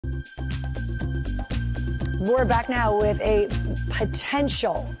We're back now with a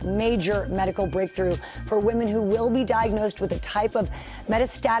potential major medical breakthrough for women who will be diagnosed with a type of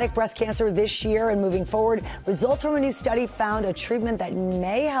metastatic breast cancer this year and moving forward. Results from a new study found a treatment that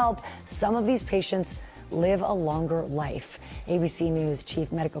may help some of these patients live a longer life. ABC News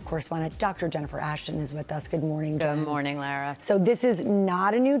chief medical correspondent Dr. Jennifer Ashton is with us. Good morning, Jen. Good morning, Lara. So this is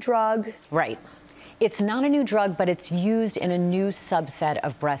not a new drug. Right. It's not a new drug, but it's used in a new subset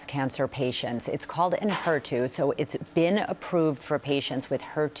of breast cancer patients. It's called Enhertu, so it's been approved for patients with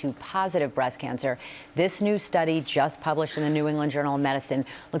HER2-positive breast cancer. This new study, just published in the New England Journal of Medicine,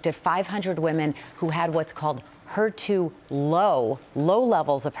 looked at 500 women who had what's called HER2 low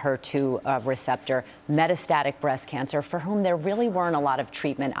levels of HER2 receptor, metastatic breast cancer, for whom there really weren't a lot of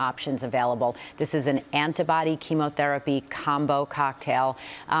treatment options available. This is an antibody chemotherapy combo cocktail.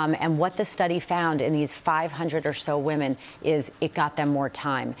 And what the study found in these 500 or so women is it got them more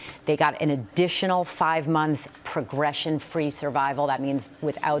time. They got an additional 5 months progression-free survival. That means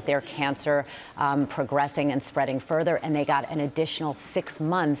without their cancer progressing and spreading further. And they got an additional 6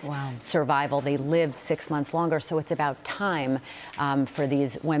 months survival. They lived 6 months longer. So it's about time for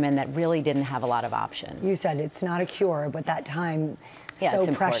these women that really didn't have a lot of options. You said it's not a cure, but that time, yeah, so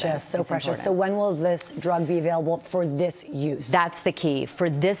precious, so precious. So when will this drug be available for this use? That's the key. For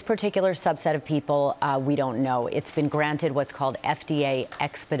this particular subset of people, we don't know. It's been granted what's called FDA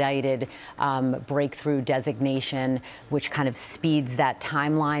expedited breakthrough designation, which kind of speeds that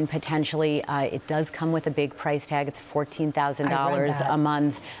timeline potentially. It does come with a big price tag. It's $14,000 a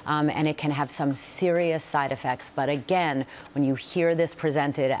month, and it can have some serious side effects. But again, when you hear this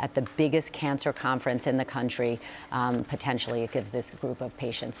presented at the biggest cancer conference in the country, potentially it gives this group of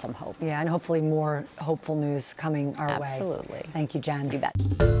patients some hope. Yeah, and hopefully more hopeful news coming our way. Absolutely. Thank you, Jen. You bet.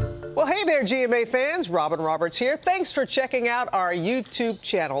 Well, hey there, GMA fans. Robin Roberts here. Thanks for checking out our YouTube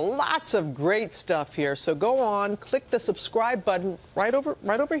channel. Lots of great stuff here. So go on, click the subscribe button right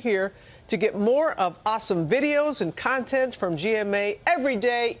over here to get more of awesome videos and content from GMA every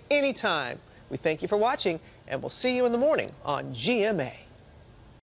day, anytime. We thank you for watching, and we'll see you in the morning on GMA.